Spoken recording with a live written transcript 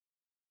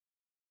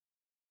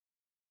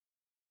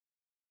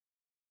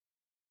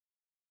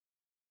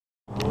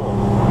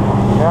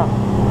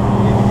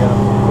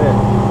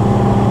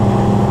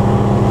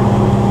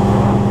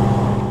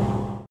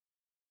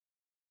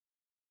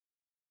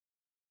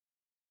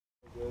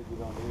Good, you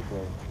don't need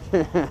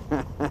bait.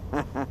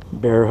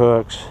 Bare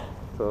hooks.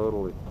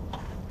 Totally.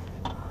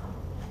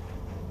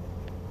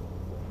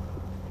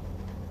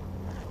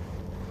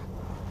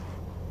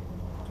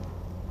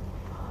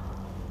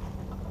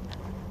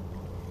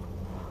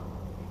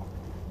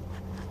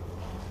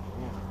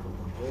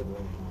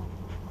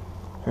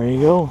 There you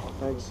go.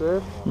 Thanks,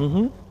 sir.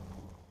 Mm-hmm.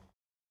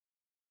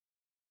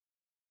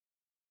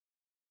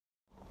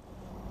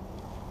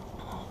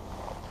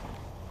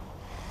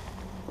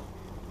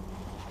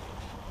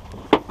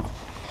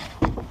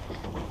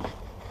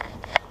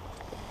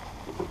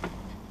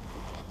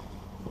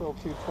 Little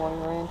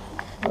 220 range.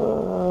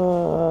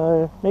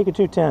 Make it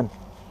 210.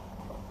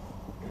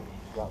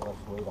 Got less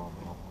weight on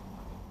now.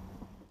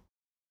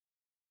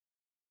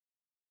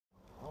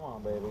 Come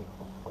on, baby. I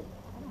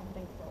don't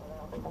think so,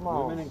 though. Come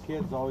on. Women and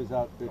kids always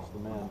outfish the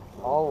men.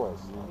 Always.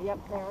 Yep,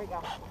 there we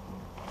go.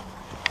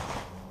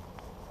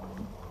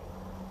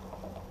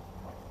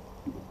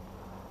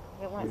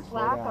 It went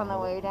slack on the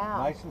way down.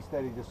 Nice and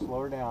steady, just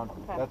slow her down.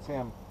 Okay. That's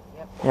him.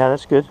 Yep. Yeah,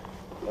 that's good.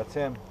 That's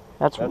him.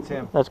 That's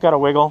him. That's got a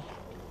wiggle.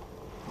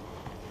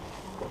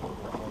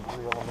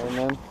 Reel him in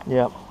then.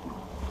 Yep.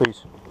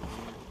 Please.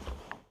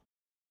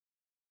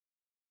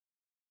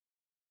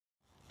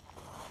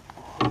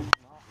 Not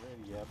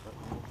ready yet,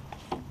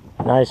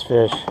 but Nice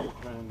fish.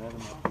 trying to net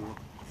him up here.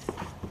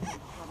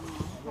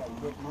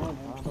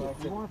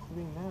 He wants to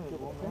be netted,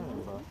 we'll net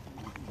him, but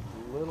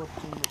he's a little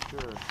too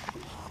mature.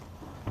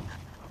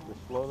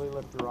 Just slowly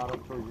lift your rod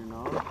up towards your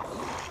nose,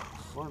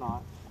 or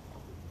not.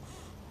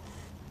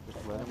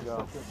 Just let him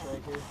go.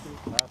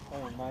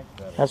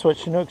 That's what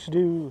Chinooks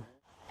do.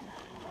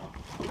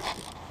 Okay, you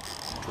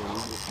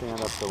just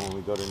stand up so when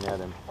we go to net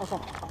him. Okay.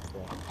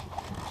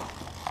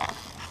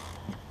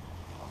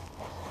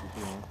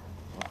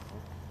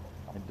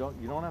 And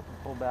you don't have to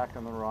pull back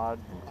on the rod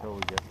until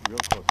we get real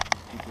close.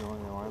 Just keep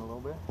reeling the line a little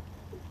bit.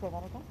 Say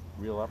that again?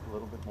 Reel up a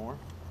little bit more.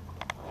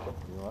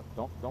 Reel up.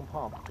 Don't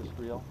pump. Just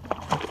reel.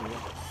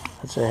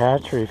 That's a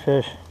hatchery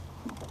fish.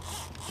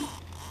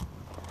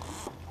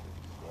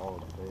 Swallow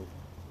the bait.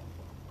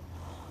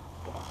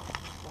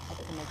 It's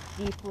as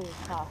deeply as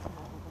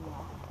possible with the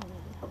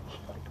opportunity.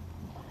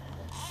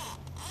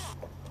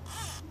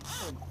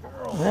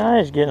 Nah,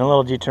 he's getting a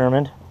little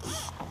determined.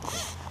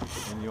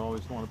 And you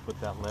always want to put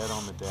that lead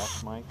on the deck,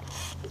 Mike.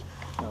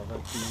 No,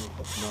 that's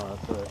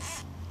it.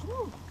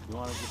 You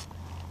want to just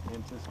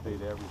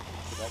anticipate everything.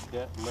 So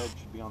that lead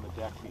should be on the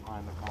deck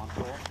behind the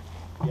console.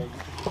 Yeah, you can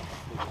just take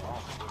it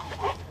off.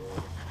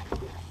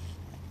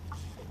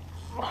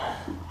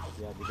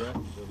 Yeah, the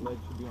lead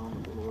should be on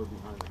the floor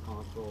behind the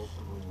console.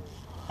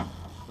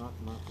 Not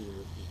the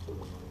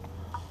original.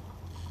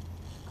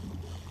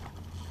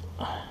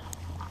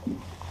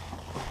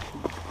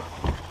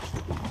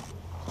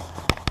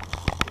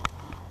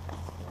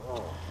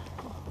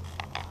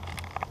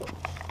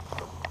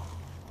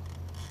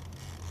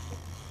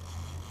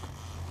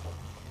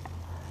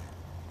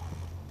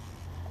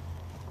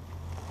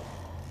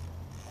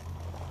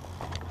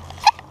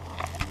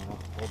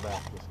 Pull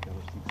back, just kind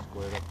of keep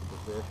squared up with the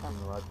fish, and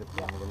the rod dips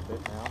down a little bit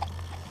now.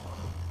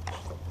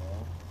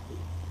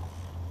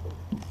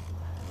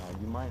 Now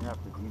you might have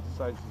to, he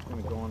decides he's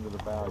going to go under the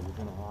bow, you're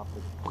going to have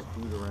to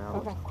scoot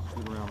around,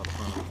 scoot around the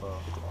front of the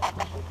boat.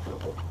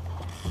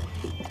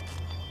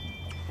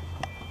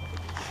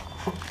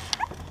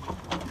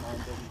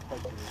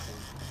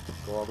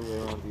 Go all the way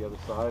around to the other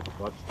side,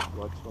 watch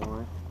the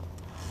line.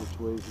 Which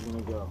way is he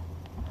going to go?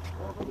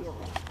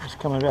 It's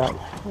coming out.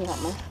 Can you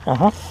help me?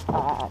 Uh-huh.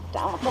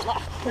 Down on the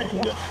left. There you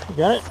go. You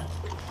got it?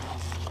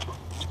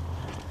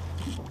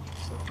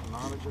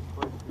 Not a good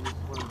place for you to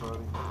swim,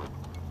 buddy.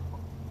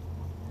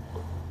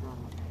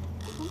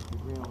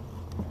 Keep reeling.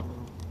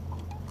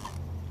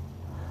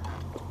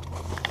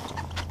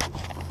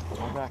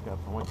 Come back up.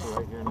 I want you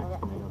right here next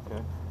to me,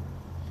 okay?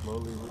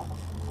 Slowly,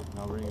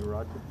 now bring your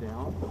rod tip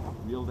down.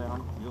 Reel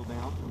down, reel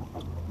down,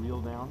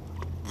 reel down,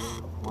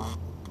 reel line,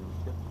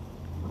 tip.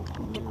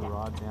 Reel your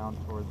rod down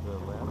toward the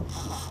left.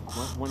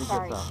 When he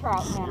Sorry, gets up.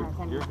 trout manners.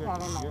 I'm You're just good.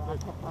 having my You're rod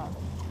good. tip up.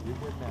 You're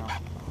good now.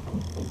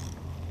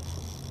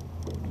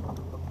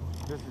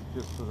 This is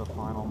just for the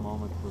final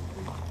moments of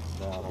the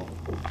battle.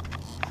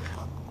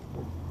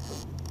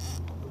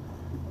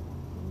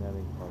 The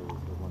netting part is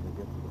that when they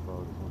get to the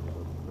boat is when they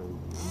go crazy.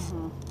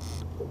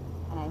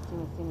 And I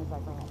assume as soon as I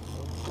bring up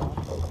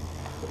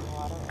the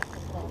water, I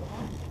put that in.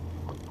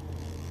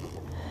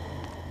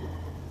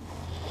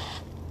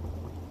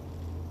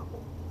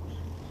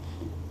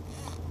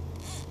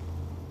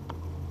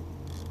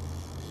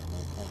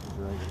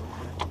 Drag it a little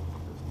bit,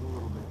 just a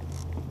little bit.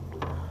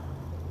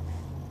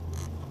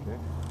 Okay.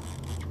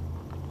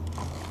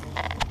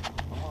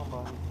 Come on,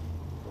 buddy.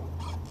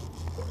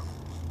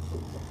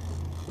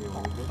 Okay,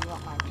 when we get You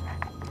don't mind.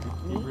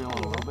 keep reeling a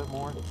little bit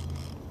more. A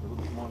little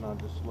bit more now.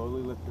 Just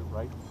slowly lift it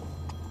right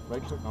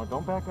to, no,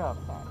 don't back up.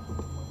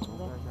 Don't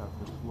back up.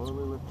 Just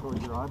slowly lift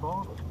towards your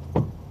eyeball.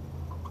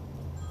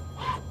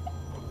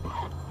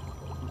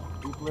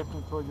 Keep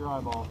lifting towards your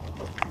eyeball.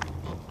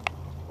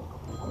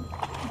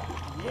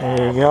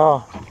 There you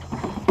go.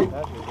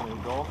 That is an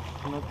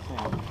engulfment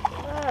salmon.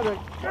 Atta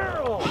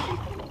girl!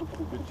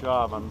 Good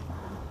job.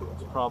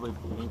 It's probably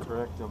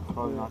incorrect. I'm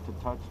probably not to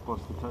touch,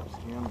 supposed to touch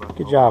skin, but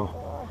Good job.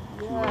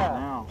 too late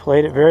now.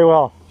 Played it very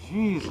well.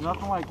 Jeez,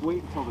 nothing like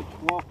waiting until the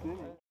 12th inning.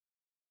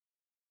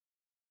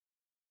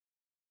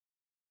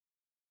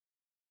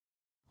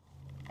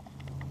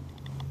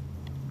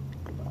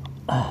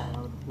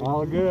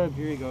 All good.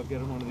 Here you go.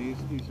 Get him one of these.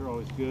 These are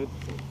always good.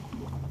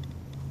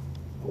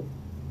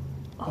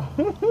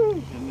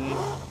 And then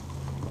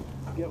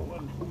get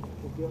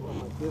one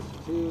like this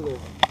too.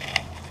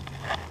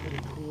 They're pretty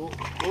cool.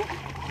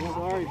 Oh,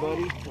 sorry,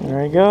 buddy.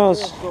 There he goes.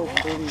 That's so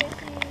pretty.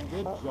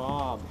 Good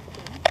job.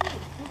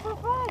 Super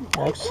fun.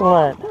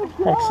 Excellent.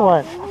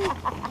 Excellent.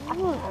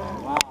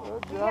 Wow.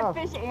 You get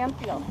fish and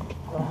feel.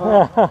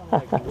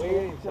 Like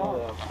wait until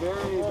the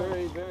very,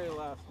 very, very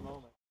last